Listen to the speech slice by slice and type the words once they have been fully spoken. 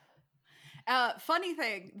Funny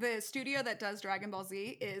thing, the studio that does Dragon Ball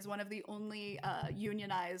Z is one of the only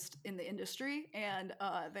unionized in the industry, and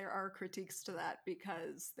there are critiques to that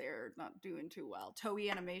because they're not doing too well. Toei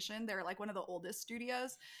Animation, they're like one of the oldest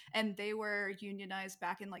studios, and they were unionized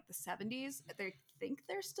back in like the 70s. They think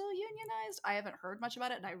they're still unionized. I haven't heard much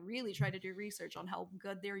about it, and I really tried to do research on how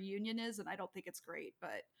good their union is, and I don't think it's great.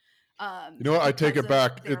 But you know what? I take it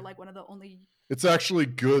back. They're like one of the only. It's actually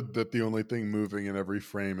good that the only thing moving in every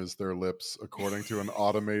frame is their lips, according to an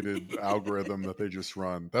automated algorithm that they just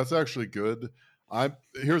run. That's actually good.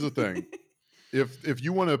 Here's the thing: if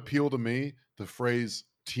you want to appeal to me, the phrase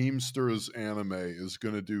 "Teamsters Anime" is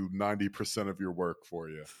going to do 90% of your work for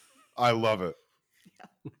you. I love it.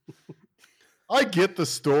 Yeah. I get the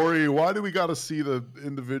story. Why do we got to see the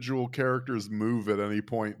individual characters move at any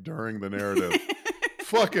point during the narrative?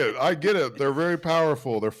 Fuck it. I get it. They're very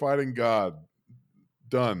powerful. They're fighting God.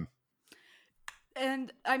 Done.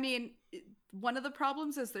 And I mean, one of the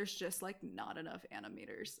problems is there's just like not enough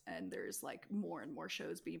animators, and there's like more and more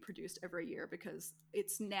shows being produced every year because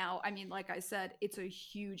it's now, I mean, like I said, it's a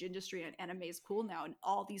huge industry and anime is cool now, and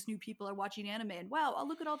all these new people are watching anime, and wow, I'll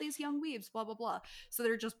look at all these young weebs, blah blah blah. So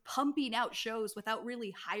they're just pumping out shows without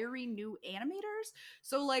really hiring new animators.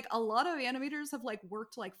 So like a lot of animators have like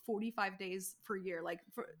worked like 45 days per year. Like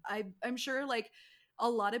I'm sure like a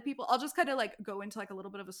lot of people, I'll just kind of like go into like a little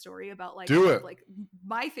bit of a story about like like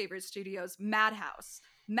my favorite studios. Madhouse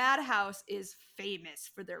is famous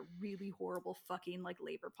for their really horrible fucking like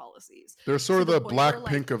labor policies. They're sort of the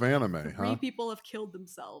Blackpink of anime. Three people have killed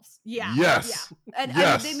themselves. Yeah. Yes. Yeah. And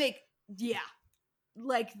I mean, they make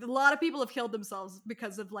like a lot of people have killed themselves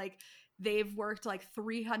because of like they've worked like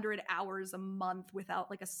 300 hours a month without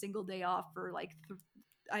like a single day off for like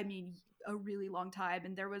a really long time.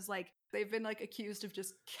 And there was like, they've been like accused of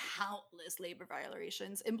just countless labor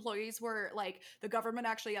violations. Employees were like, the government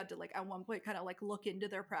actually had to like at one point kind of like look into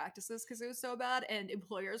their practices because it was so bad, and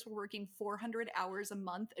employers were working 400 hours a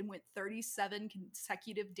month and went 37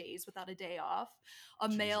 consecutive days without a day off.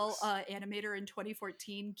 Male animator in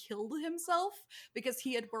 2014 killed himself because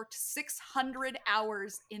he had worked 600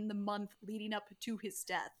 hours in the month leading up to his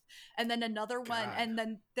death. And then another one, and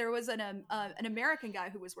then there was an American guy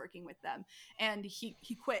who was working with them, and he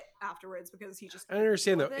quit afterwards because he just. I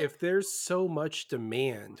understand though, if there's so much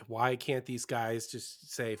demand, why can't these guys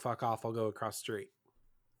just say "fuck off"? I'll go across the street.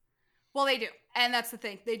 Well, they do, and that's the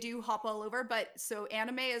thing. They do hop all over, but so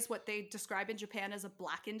anime is what they describe in Japan as a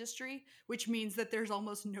black industry, which means that there's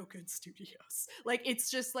almost no good studios. Like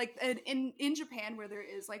it's just like in Japan, where there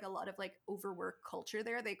is like a lot of like overwork culture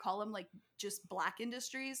there, they call them like just black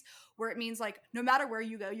industries, where it means like no matter where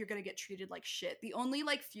you go, you're gonna get treated like shit. The only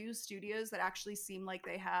like few studios that actually seem like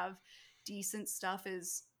they have decent stuff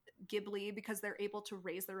is Ghibli, because they're able to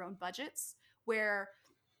raise their own budgets, where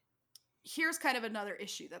here's kind of another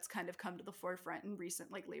issue that's kind of come to the forefront in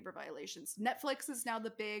recent like labor violations. Netflix is now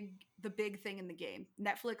the big thing in the game.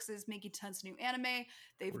 Netflix is making tons of new anime.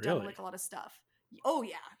 They've done like a lot of stuff. Oh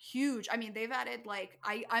yeah, huge. I mean, they've added like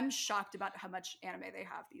I'm shocked about how much anime they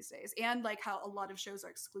have these days, and like how a lot of shows are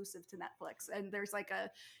exclusive to Netflix. And there's like a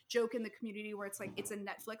joke in the community where it's like it's a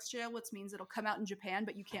Netflix show, which means it'll come out in Japan,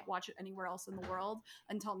 but you can't watch it anywhere else in the world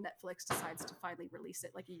until Netflix decides to finally release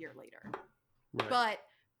it like a year later. Right. But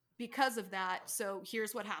because of that, so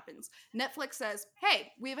here's what happens. Netflix says,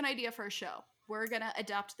 hey, we have an idea for a show. We're going to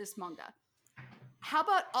adapt this manga. How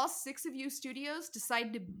about all 6 of you studios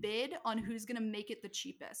decide to bid on who's going to make it the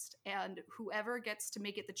cheapest? And whoever gets to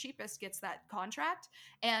make it the cheapest gets that contract.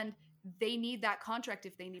 And they need that contract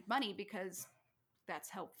if they need money, because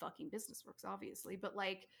that's how fucking business works, obviously. But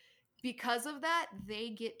like, because of that, they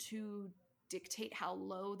get to dictate how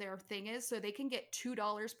low their thing is. So they can get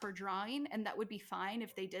 $2 per drawing, and that would be fine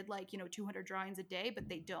if they did like 200 drawings a day, but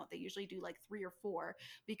they don't. They usually do like 3 or 4,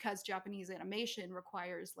 because Japanese animation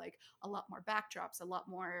requires like a lot more backdrops, a lot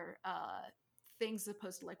more things,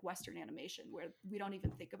 opposed to like Western animation where we don't even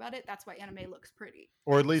think about it. That's why anime looks pretty.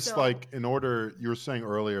 Or at least like, in order, you were saying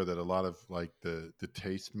earlier that a lot of like the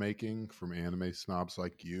taste making from anime snobs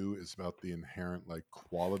like you is about the inherent like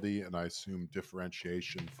quality, and I assume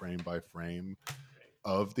differentiation frame by frame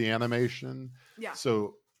of the animation. Yeah.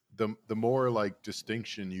 So the more like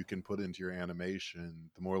distinction you can put into your animation,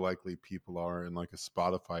 the more likely people are in like a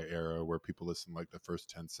Spotify era where people listen like the first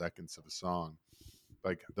 10 seconds of a song.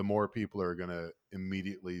 Like the more people are going to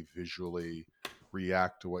immediately visually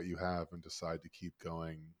react to what you have and decide to keep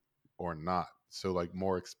going or not. So like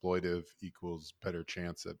more exploitive equals better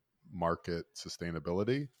chance at market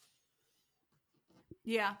sustainability.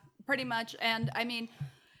 Yeah, pretty much. And I mean,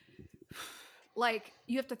 like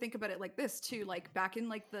you have to think about it like this too. Like back in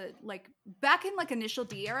initial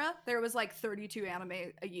D era, there was like 32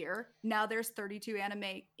 anime a year. Now there's 32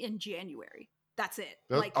 anime in January. That's it.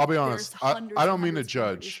 Like I'll be there's honest. hundreds I don't and mean to hundreds being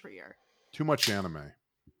released judge. per year. Too much anime.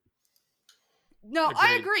 No,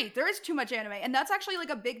 I Agreed. agree. There is too much anime, and that's actually like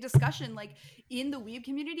a big discussion. Like in the weeb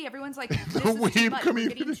community, everyone's like, "This is too weeb much.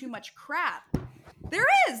 community. We're getting too much crap." There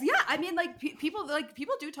is, yeah. I mean, like people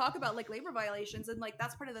do talk about like labor violations, and like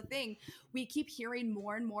that's part of the thing. We keep hearing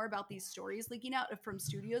more and more about these stories leaking out from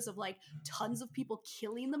studios of like tons of people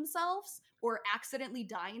killing themselves or accidentally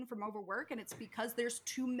dying from overwork, and it's because there's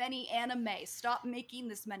too many anime. Stop making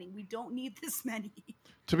this many. We don't need this many.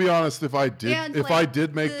 To be honest, if I did And, if I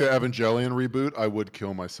did make the the- Evangelion reboot, I would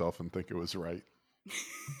kill myself and think it was right.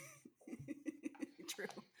 True.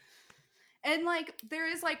 And like there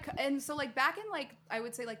is like, and so like back in like I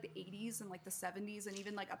would say like the 80s and like the 70s and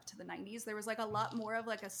even like up to the 90s, there was like a lot more of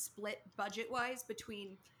like a split budget wise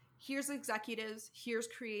between here's executives, here's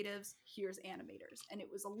creatives, here's animators, and it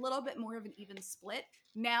was a little bit more of an even split.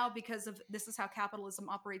 Now, because of this is how capitalism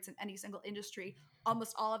operates in any single industry,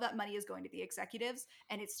 almost all of that money is going to the executives,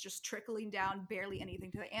 and it's just trickling down barely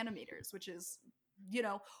anything to the animators, which is, you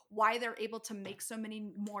know, why they're able to make so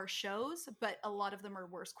many more shows, but a lot of them are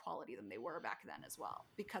worse quality than they were back then as well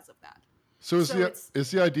because of that. So is So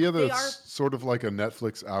the idea that they it's are- sort of like a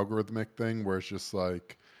Netflix algorithmic thing where it's just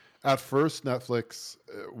like at first Netflix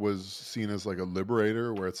was seen as like a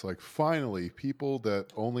liberator where it's like finally people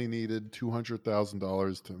that only needed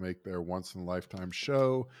 $200,000 to make their once in a lifetime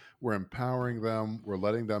show, we're empowering them, we're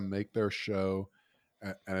letting them make their show,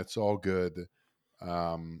 and it's all good.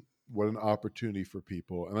 What an opportunity for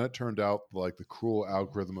people. And then it turned out like the cruel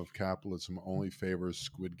algorithm of capitalism only favors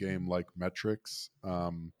Squid Game like metrics.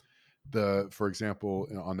 For example,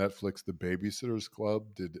 on Netflix, the Babysitters Club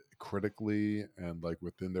did critically and like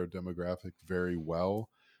within their demographic very well,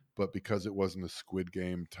 but because it wasn't a Squid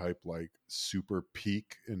Game type like super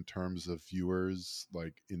peak in terms of viewers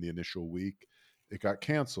like in the initial week, it got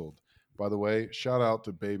canceled. By the way, shout out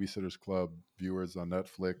to Babysitters Club viewers on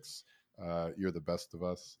Netflix. You're the best of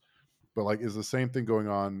us. But like, is the same thing going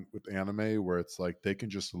on with anime where it's like they can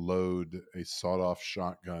just load a sawed-off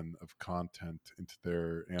shotgun of content into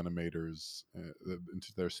their animators,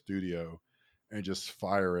 into their studio, and just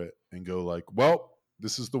fire it and go like, well,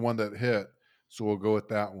 this is the one that hit, so we'll go with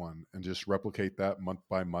that one, and just replicate that month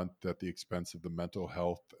by month at the expense of the mental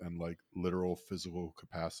health and like literal physical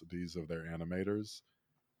capacities of their animators,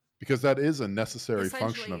 because that is a necessary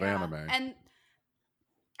function of anime.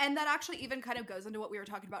 And that actually even kind of goes into what we were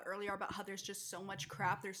talking about earlier about how there's just so much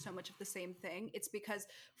crap. There's so much of the same thing. It's because,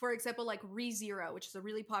 for example, like ReZero, which is a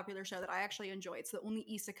really popular show that I actually enjoy. It's the only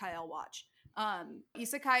isekai I'll watch.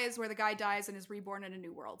 Isekai is where the guy dies and is reborn in a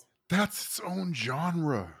new world. That's its own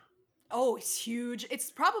genre. Oh, it's huge. It's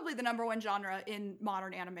probably the number one genre in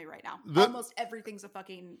modern anime right now. Almost everything's a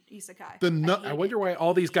fucking isekai. I wonder why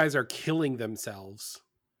all these guys are killing themselves.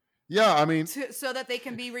 Yeah, I mean, so that they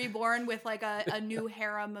can be reborn with like a new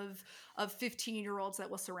harem of 15-year-olds that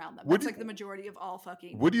will surround them. Would That's you- like the majority of all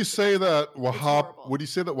fucking. would you say that horrible. Would you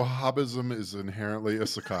say that Wahhabism is inherently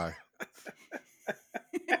isekai?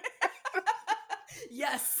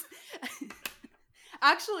 Yes.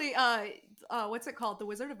 Actually, what's it called? The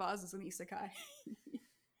Wizard of Oz is an isekai.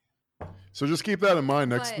 So just keep that in mind.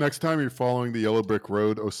 But- Next time you're following the yellow brick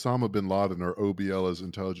road, Osama bin Laden or OBL as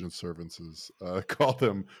intelligence services, call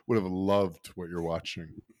them. Would have loved what you're watching.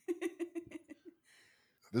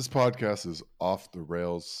 This podcast is off the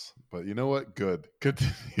rails, but you know what? Good.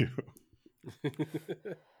 Continue.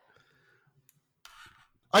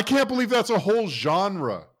 I can't believe that's a whole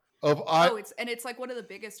genre of it's like one of the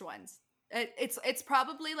biggest ones. It's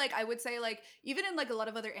probably like I would say like even in like a lot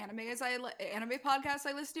of other anime podcasts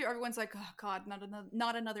I listen to, everyone's like, oh god,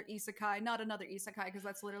 not another isekai, because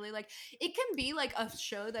that's literally like it can be like a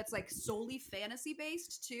show that's like solely fantasy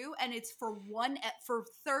based too, and it's for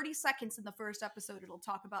 30 seconds in the first episode it'll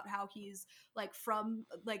talk about how he's like from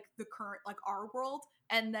like the current like our world,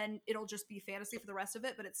 and then it'll just be fantasy for the rest of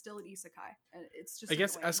it, but it's still an isekai. And it's just I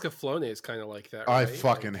guess annoying. Escaflowne is kind of like that. I Right?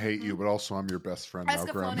 fucking Like, hate you, but also I'm your best friend now,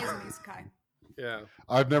 Graham. Escaflowne is an isekai. yeah.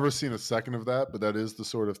 I've never seen a second of that, but that is the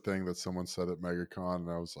sort of thing that someone said at MegaCon, and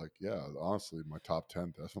I was like, yeah, honestly, my top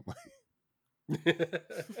 10 definitely.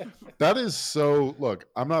 That is so. Look,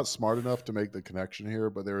 I'm not smart enough to make the connection here,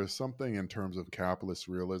 but there is something in terms of capitalist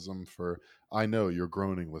realism for. I know you're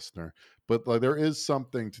groaning, listener, but like there is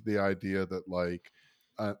something to the idea that like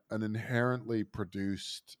an inherently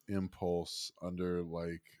produced impulse under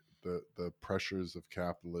like the pressures of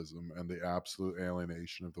capitalism and the absolute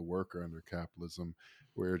alienation of the worker under capitalism,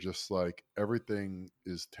 where you're just like, everything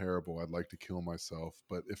is terrible. I'd like to kill myself,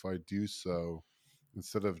 but if I do so,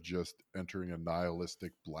 instead of just entering a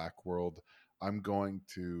nihilistic black world, I'm going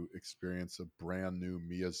to experience a brand new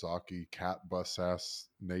Miyazaki cat bus ass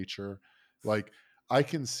nature. Like, I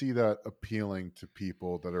can see that appealing to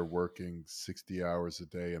people that are working 60 hours a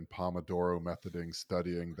day and Pomodoro methoding,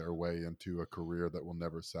 studying their way into a career that will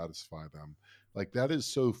never satisfy them. Like, that is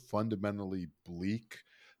so fundamentally bleak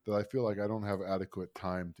that I feel like I don't have adequate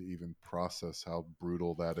time to even process how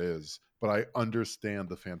brutal that is. But I understand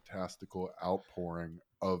the fantastical outpouring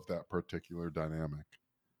of that particular dynamic.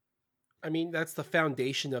 I mean, that's the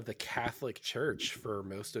foundation of the Catholic Church for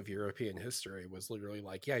most of European history, was literally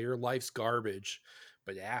like, yeah, your life's garbage,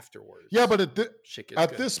 but afterwards. Yeah, but shit gets at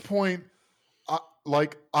good. this point,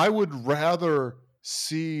 I would rather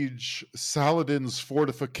siege Saladin's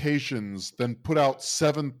fortifications than put out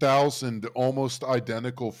 7,000 almost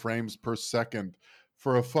identical frames per second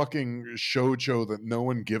for a fucking shoujo that no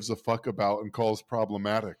one gives a fuck about and calls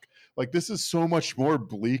problematic. Like, this is so much more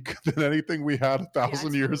bleak than anything we had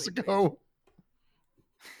 1,000 years ago.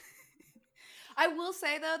 I will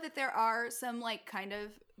say though that there are some like kind of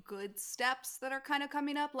good steps that are kind of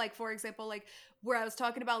coming up. Like, for example, like where I was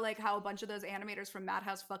talking about like how a bunch of those animators from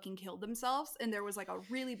Madhouse fucking killed themselves, and there was like a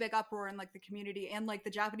really big uproar in like the community, and like the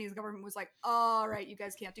Japanese government was like, all right, you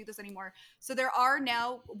guys can't do this anymore. So there are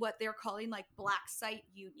now what they're calling like black site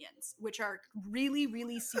unions, which are really,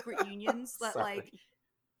 really secret unions that like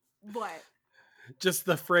what? Just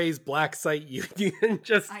the phrase "black site union"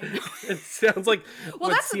 just it sounds like well,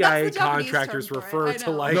 what CIA that's the Japanese contractors term for refer it.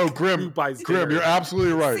 to. Like, no, Grim, you're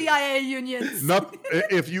absolutely right. CIA unions.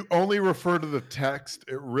 If you only refer to the text,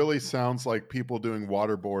 it really sounds like people doing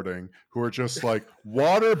waterboarding who are just like,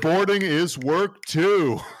 waterboarding is work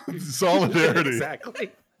too. Solidarity.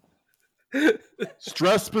 Exactly.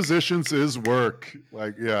 Stress positions is work.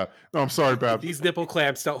 Like, yeah. No, I'm sorry, Bab. These nipple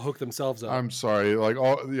clamps don't hook themselves up. I'm sorry. Like,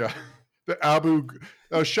 yeah.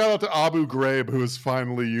 The shout out to Abu Ghraib, who is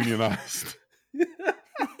finally unionized.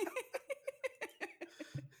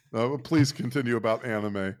 Please continue about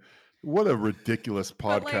anime. What a ridiculous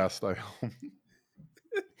podcast! I hope.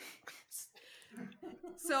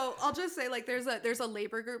 So I'll just say, like, there's a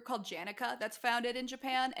labor group called Janica that's founded in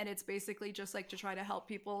Japan, and it's basically just like to try to help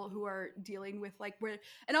people who are dealing with like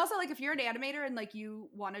and also like if you're an animator and like you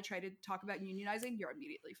want to try to talk about unionizing, you're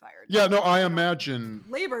immediately fired. Yeah, no, I imagine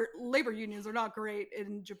labor unions are not great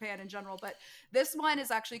in Japan in general, but this one is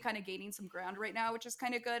actually kind of gaining some ground right now, which is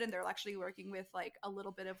kind of good, and they're actually working with like a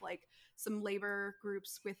little bit of like some labor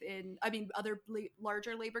groups within, I mean, other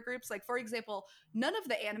larger labor groups. Like, for example, none of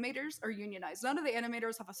the animators are unionized. None of the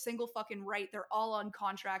animators have a single fucking right. They're all on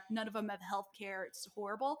contract. None of them have health care. It's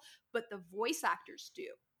horrible. But the voice actors do.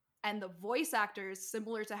 And the voice actors,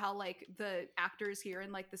 similar to how like the actors here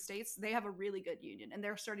in like the States, they have a really good union, and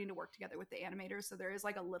they're starting to work together with the animators. So there is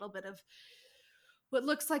like a little bit of what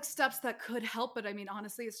looks like steps that could help, but I mean,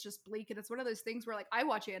 honestly, it's just bleak. And it's one of those things where like I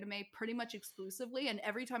watch anime pretty much exclusively, and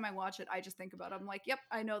every time I watch it, I just think about it. I'm like, yep,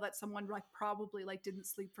 I know that someone like probably like didn't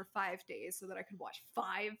sleep for 5 days so that I could watch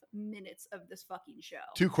 5 minutes of this fucking show.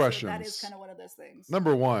 2 questions. So that is kind of one of those things.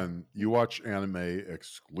 Number 1, you watch anime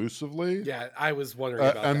exclusively? Yeah, I was wondering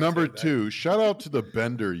about that. And number 2, shout out to the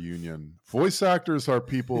Bender Union. Voice actors are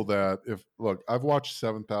people that I've watched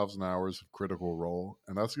 7,000 hours of Critical Role,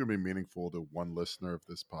 and that's going to be meaningful to one listener of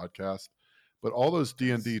this podcast, but all those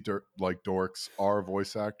D&D like dorks are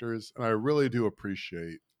voice actors, and I really do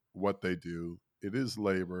appreciate what they do. It is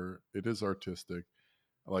labor, it is artistic,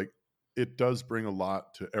 like it does bring a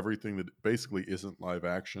lot to everything that basically isn't live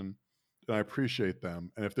action, and I appreciate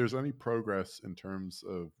them. And if there's any progress in terms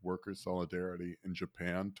of worker solidarity in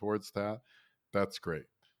Japan towards that, that's great.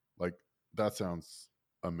 Like, that sounds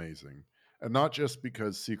amazing. And not just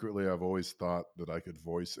because secretly I've always thought that I could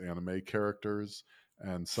voice anime characters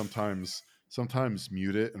and sometimes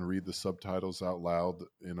mute it and read the subtitles out loud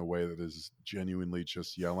in a way that is genuinely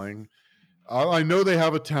just yelling. I know they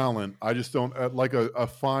have a talent. I just don't, like a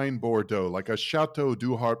fine Bordeaux, like a Chateau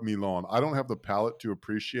du Hart Milan. I don't have the palate to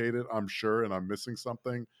appreciate it, I'm sure, and I'm missing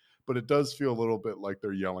something. But it does feel a little bit like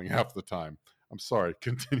they're yelling half the time. I'm sorry,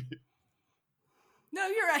 continue. No,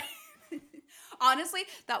 you're right. Honestly,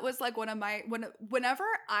 that was like one of my whenever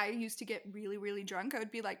I used to get really, really drunk, I would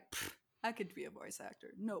be like, I could be a voice actor,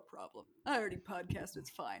 no problem. I already podcast, it's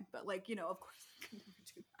fine. But like, you know, of course I could never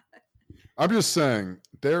do that. I'm just saying,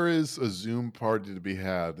 there is a Zoom party to be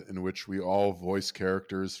had in which we all voice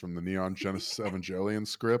characters from the Neon Genesis Evangelion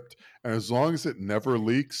script. And as long as it never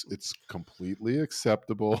leaks, it's completely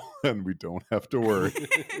acceptable and we don't have to worry.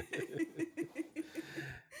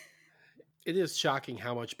 It is shocking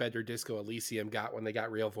how much better Disco Elysium got when they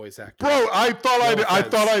got real voice actors. Bro, I thought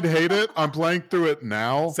offense. I'd hate it. I'm playing through it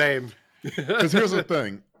now. Same. Because here's the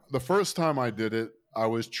thing. The first time I did it, I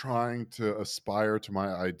was trying to aspire to my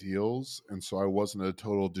ideals, and so I wasn't a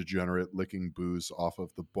total degenerate licking booze off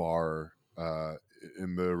of the bar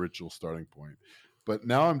in the original starting point. But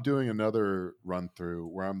now I'm doing another run through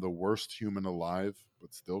where I'm the worst human alive,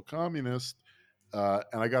 but still communist. And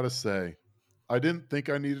I got to say, I didn't think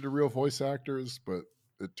I needed a real voice actors, but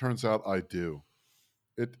it turns out I do.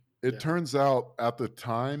 It turns out at the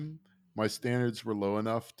time, my standards were low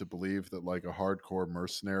enough to believe that like a hardcore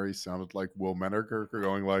mercenary sounded like Will Menaker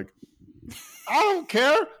going like, I don't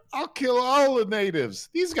care. I'll kill all the natives.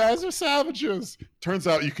 These guys are savages. Turns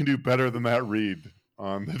out you can do better than that read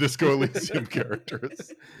on the Disco Elysium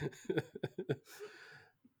characters.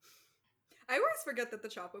 I always forget that the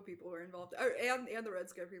Chapo people were involved, and the Red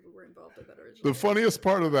Scare people were involved in that original. The funniest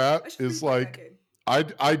part of that is like,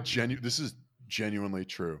 game. this is genuinely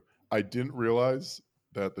true. I didn't realize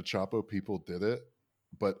that the Chapo people did it,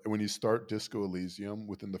 but when you start Disco Elysium,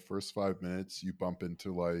 within the first 5 minutes, you bump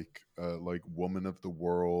into like woman of the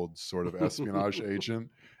world sort of espionage agent,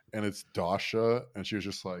 and it's Dasha, and she was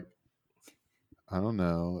just like, I don't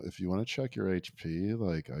know, if you want to check your HP,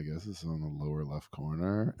 like I guess it's on the lower left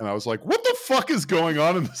corner. And I was like, what the fuck is going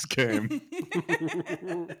on in this game?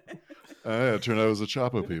 Yeah, it turned out it was the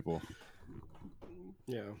Chapo people.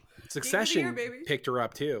 Yeah. Succession picked her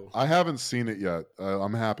up too. I haven't seen it yet.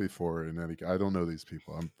 I'm happy for it. I don't know these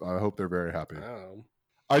people. I hope they're very happy. Oh.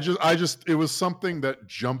 I just it was something that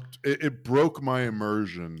jumped. It broke my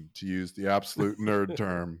immersion, to use the absolute nerd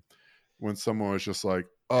term, when someone was just like,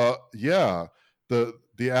 yeah,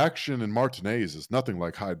 the action in Martinez is nothing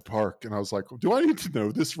like Hyde Park," and I was like, "Do I need to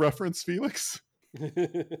know this reference, Felix?"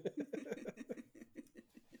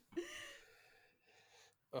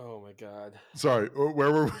 Oh my god. Sorry, where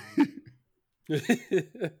were we?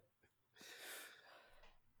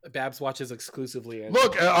 Babs watches exclusively.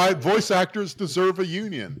 Look, voice actors deserve a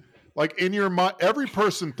union. Like in your mind, every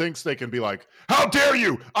person thinks they can be like, "How dare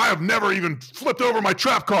you? I have never even flipped over my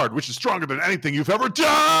trap card, which is stronger than anything you've ever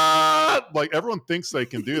done." Like everyone thinks they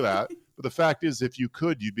can do that, but the fact is, if you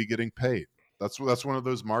could, you'd be getting paid. That's one of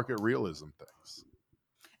those market realism things.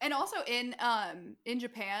 And also in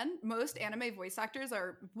Japan, most anime voice actors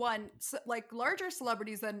are like larger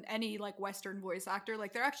celebrities than any like Western voice actor.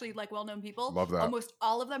 Like they're actually like well-known people. Love that. Almost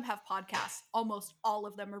all of them have podcasts. Almost all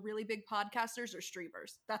of them are really big podcasters or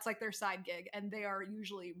streamers. That's like their side gig, and they are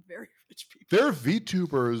usually very rich people. Their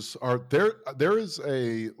VTubers are there. There is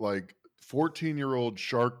a like 14-year-old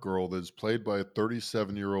shark girl that is played by a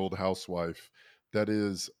 37-year-old housewife. That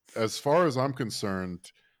is, as far as I'm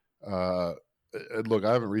concerned. Look,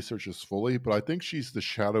 I haven't researched this fully, but I think she's the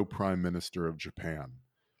shadow prime minister of Japan.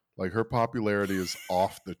 Like her popularity is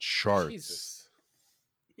off the charts. Jesus.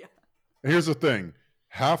 Yeah. And here's the thing.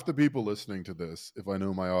 Half the people listening to this, if I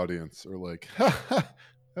know my audience, are like,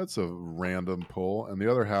 that's a random pull. And the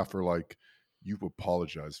other half are like, you've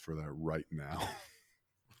apologized for that right now.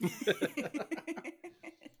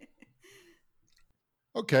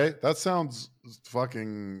 Okay, that sounds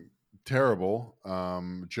fucking terrible.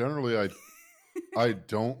 Generally, I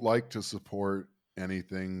don't like to support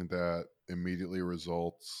anything that immediately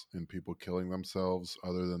results in people killing themselves,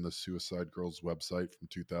 other than the Suicide Girls website from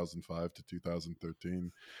 2005 to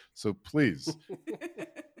 2013. So please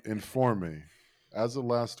inform me, as a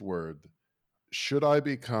last word, would I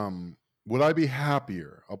be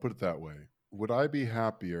happier? I'll put it that way. Would I be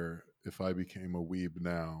happier if I became a weeb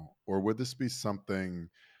now? Or would this be something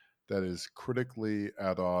that is critically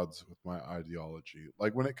at odds with my ideology?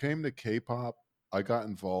 Like when it came to K-pop, I got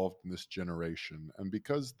involved in this generation, and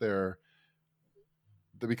because they're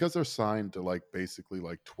signed to like basically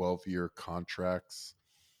like 12-year contracts,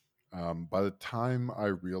 by the time I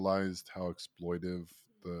realized how exploitive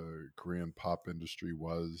the Korean pop industry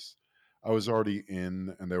was, I was already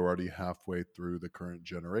in, and they were already halfway through the current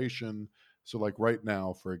generation. So like right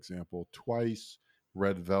now, for example, Twice,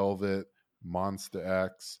 Red Velvet, Monsta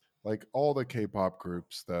X, like all the K-pop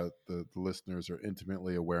groups that the listeners are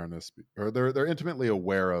intimately they're intimately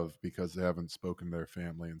aware of because they haven't spoken to their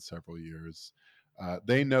family in several years.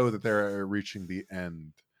 They know that they're reaching the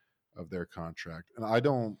end of their contract, and I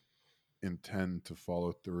don't intend to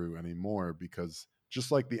follow through anymore, because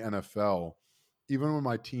just like the NFL, even when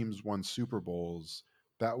my teams won Super Bowls,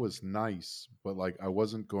 that was nice, but like I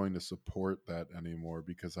wasn't going to support that anymore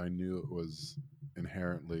because I knew it was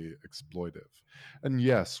inherently exploitive. And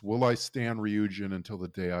yes, will I stand Ryujin until the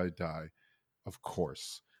day I die? Of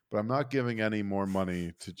course. But I'm not giving any more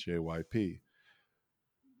money to JYP.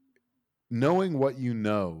 Knowing what you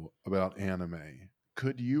know about anime,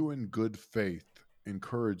 could you in good faith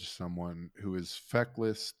encourage someone who is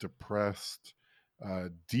feckless, depressed,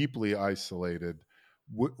 deeply isolated?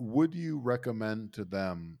 Would you recommend to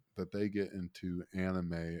them that they get into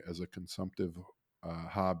anime as a consumptive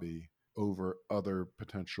hobby over other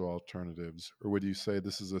potential alternatives? Or would you say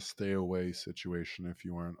this is a stay away situation if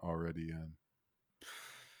you aren't already in?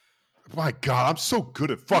 My God, I'm so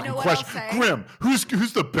good at fucking what I'll questions. say? Grim, who's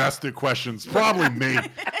the best at questions? Probably me.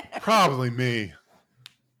 Probably me.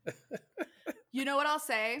 You know what I'll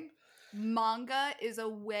say? Manga is a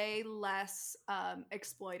way less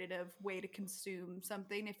exploitative way to consume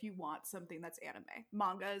something if you want something that's anime.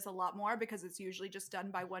 Manga is a lot more because it's usually just done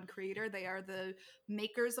by one creator. They are the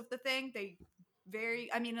makers of the thing.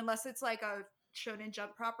 I mean, unless it's like a Shonen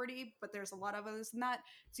Jump property, but there's a lot of others than that.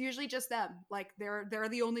 It's usually just them. Like they're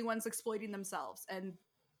the only ones exploiting themselves, and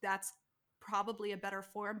that's probably a better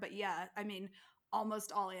form. But yeah, I mean,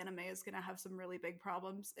 almost all anime is going to have some really big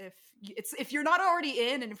problems if you're not already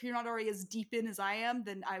in, and if you're not already as deep in as I am,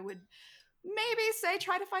 then I would maybe say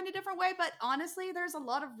try to find a different way. But honestly, there's a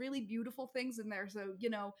lot of really beautiful things in there. So,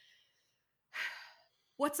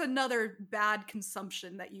 what's another bad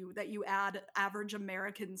consumption that you add average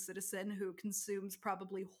American citizen who consumes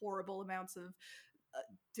probably horrible amounts of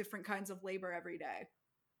different kinds of labor every day?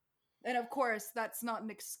 And of course, that's not an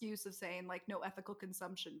excuse of saying like no ethical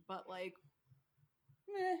consumption, but like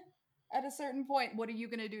at a certain point, what are you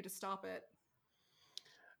going to do to stop it?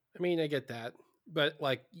 I mean, I get that. But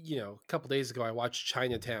like, a couple days ago I watched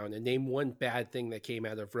Chinatown, and name one bad thing that came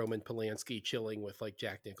out of Roman Polanski chilling with like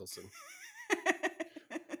Jack Nicholson.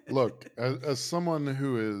 Look, as someone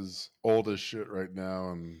who is old as shit right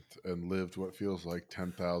now and lived what feels like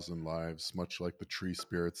 10,000 lives, much like the tree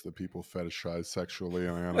spirits that people fetishize sexually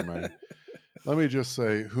in anime, let me just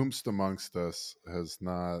say, whomst amongst us has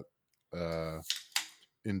not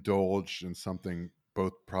indulged in something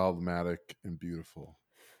both problematic and beautiful?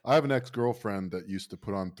 I have an ex-girlfriend that used to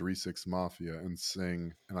put on 3-6 Mafia and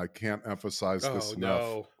sing, and I can't emphasize this enough,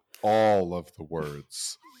 no. all of the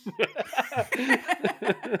words.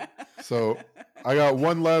 So I got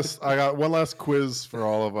one last quiz for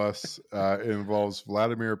all of us. It involves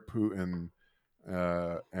Vladimir Putin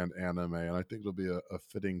and anime, and I think it'll be a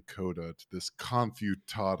fitting coda to this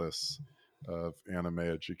confutatus of anime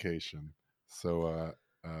education. So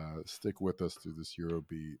stick with us through this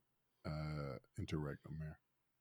Eurobeat interregnum here.